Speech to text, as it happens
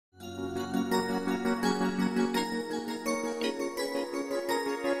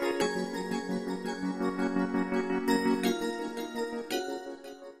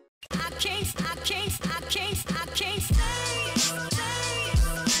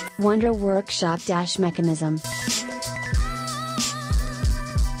Wonder Workshop Mechanism.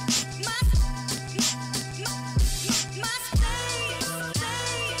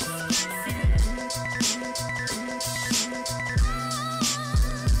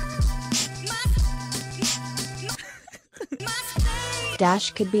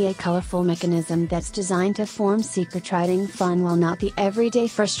 Dash could be a colorful mechanism that's designed to form secret-writing fun while not the everyday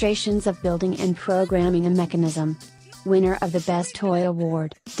frustrations of building and programming a mechanism. Winner of the Best Toy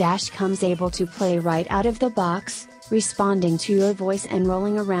Award, Dash comes able to play right out of the box, responding to your voice and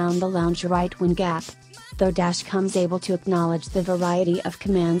rolling around the lounge right when gap. Though Dash comes able to acknowledge the variety of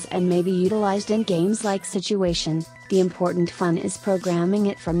commands and may be utilized in games like Situation, the important fun is programming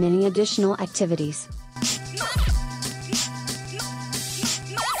it for many additional activities.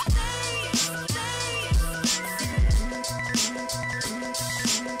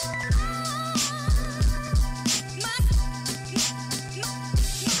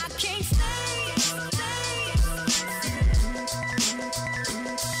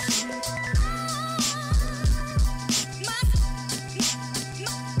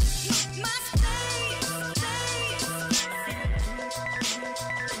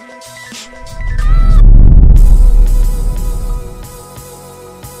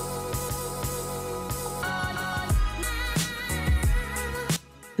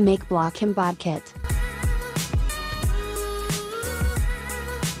 Makeblock mBot Kit.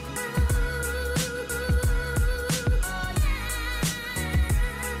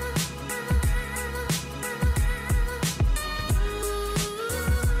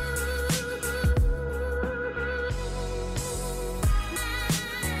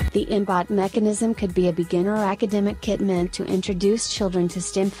 The mBot mechanism could be a beginner academic kit meant to introduce children to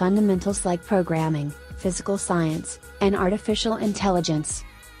STEM fundamentals like programming, physical science, and artificial intelligence.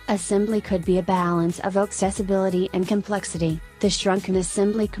 Assembly could be a balance of accessibility and complexity. The shrunken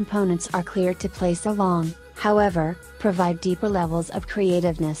assembly components are clear to place along, however, provide deeper levels of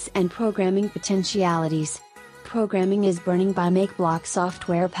creativeness and programming potentialities. Programming is burning by Makeblock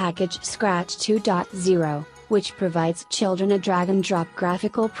software package Scratch 2.0, which provides children a drag-and-drop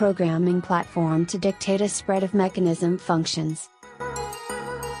graphical programming platform to dictate a spread of mechanism functions.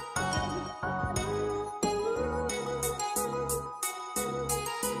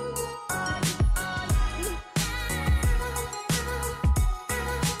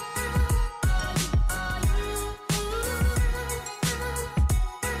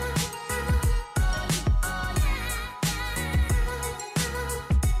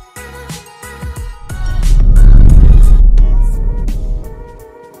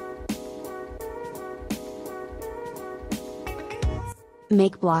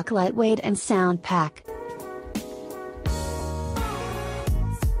 Makeblock Lightweight and Sound Pack.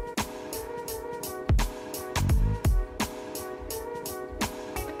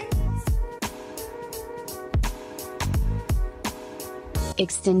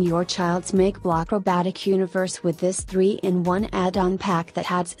 Extend your child's Makeblock robotic universe with this 3-in-1 add-on pack that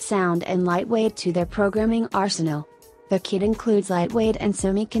adds sound and lightweight to their programming arsenal. The kit includes lightweight and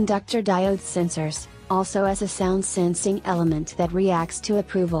semiconductor diode sensors, also as a sound sensing element that reacts to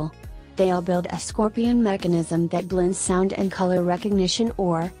approval. They'll build a scorpion mechanism that blends sound and color recognition,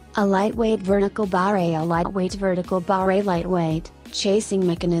 or a lightweight vertical barre, lightweight chasing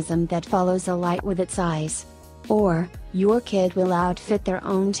mechanism that follows a light with its eyes. Or, your kid will outfit their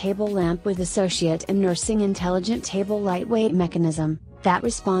own table lamp with associate and nursing intelligent table lightweight mechanism that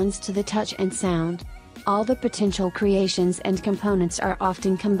responds to the touch and sound. All the potential creations and components are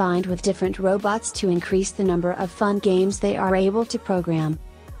often combined with different robots to increase the number of fun games they are able to program.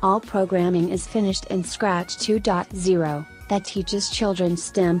 All programming is finished in Scratch 2.0, that teaches children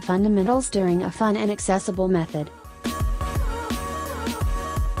STEM fundamentals during a fun and accessible method.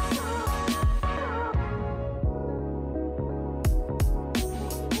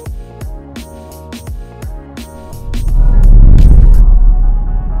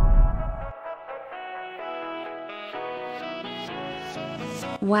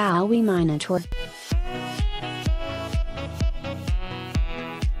 Wowie Minotaur.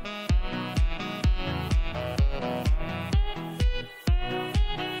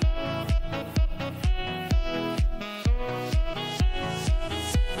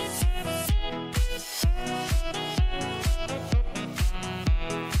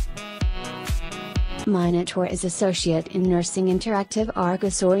 Minotaur is associate in nursing interactive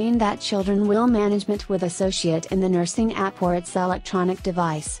Argosaurian that children will management with associate in the nursing app or its electronic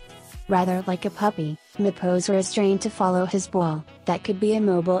device. Rather like a puppy, Mposer is trained to follow his ball, that could be a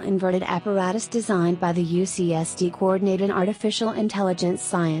mobile inverted apparatus designed by the UCSD Coordinated Artificial Intelligence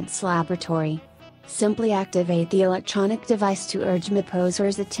Science Laboratory. Simply activate the electronic device to urge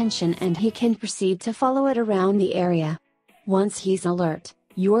mposer's attention and he can proceed to follow it around the area. Once he's alert,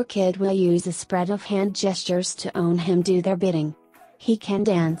 your kid will use a spread of hand gestures to own him do their bidding. He can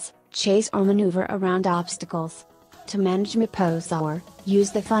dance, chase or maneuver around obstacles. To manage mposer,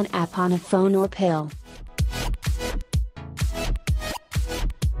 use the Fun app on a phone or pill.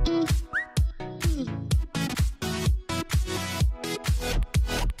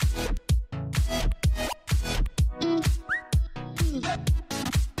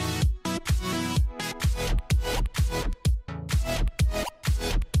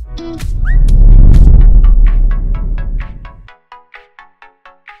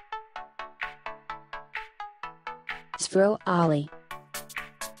 Throw Ollie.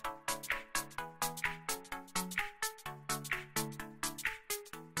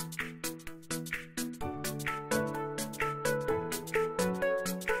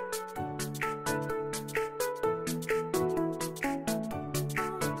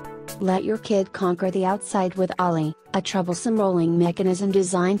 Let your kid conquer the outside with Ollie, a troublesome rolling mechanism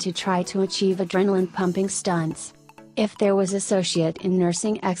designed to try to achieve adrenaline-pumping stunts. If there was associate in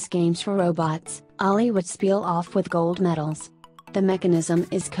nursing X Games for robots, Ollie would spiel off with gold medals. The mechanism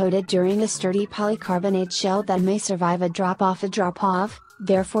is coated during a sturdy polycarbonate shell that may survive a drop-off,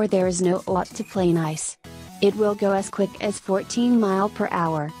 therefore there is no ought to play nice. It will go as quick as 14 miles per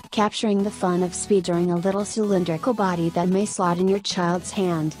hour, capturing the fun of speed during a little cylindrical body that may slot in your child's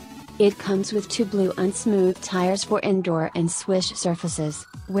hand. It comes with 2 blue unsmooth tires for indoor and swish surfaces,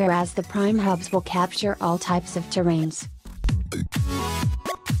 whereas the prime hubs will capture all types of terrains.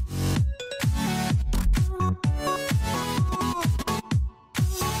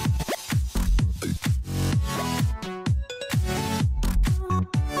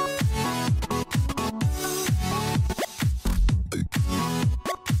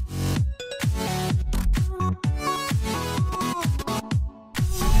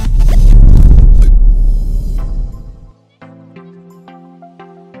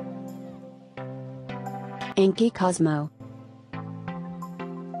 Inky Cosmo.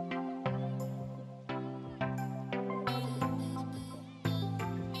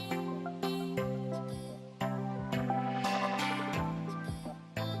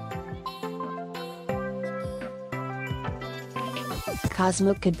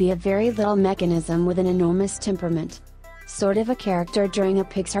 Cosmo could be a very little mechanism with an enormous temperament. Sort of a character during a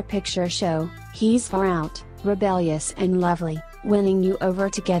Pixar picture show, he's far out, rebellious and lovely, winning you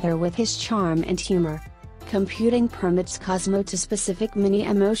over together with his charm and humor. Computing permits Cosmo to specific mini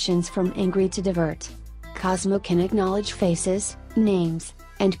emotions from angry to divert. Cosmo can acknowledge faces, names,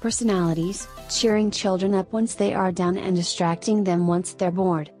 and personalities, cheering children up once they are down and distracting them once they're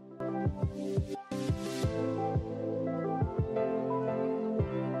bored.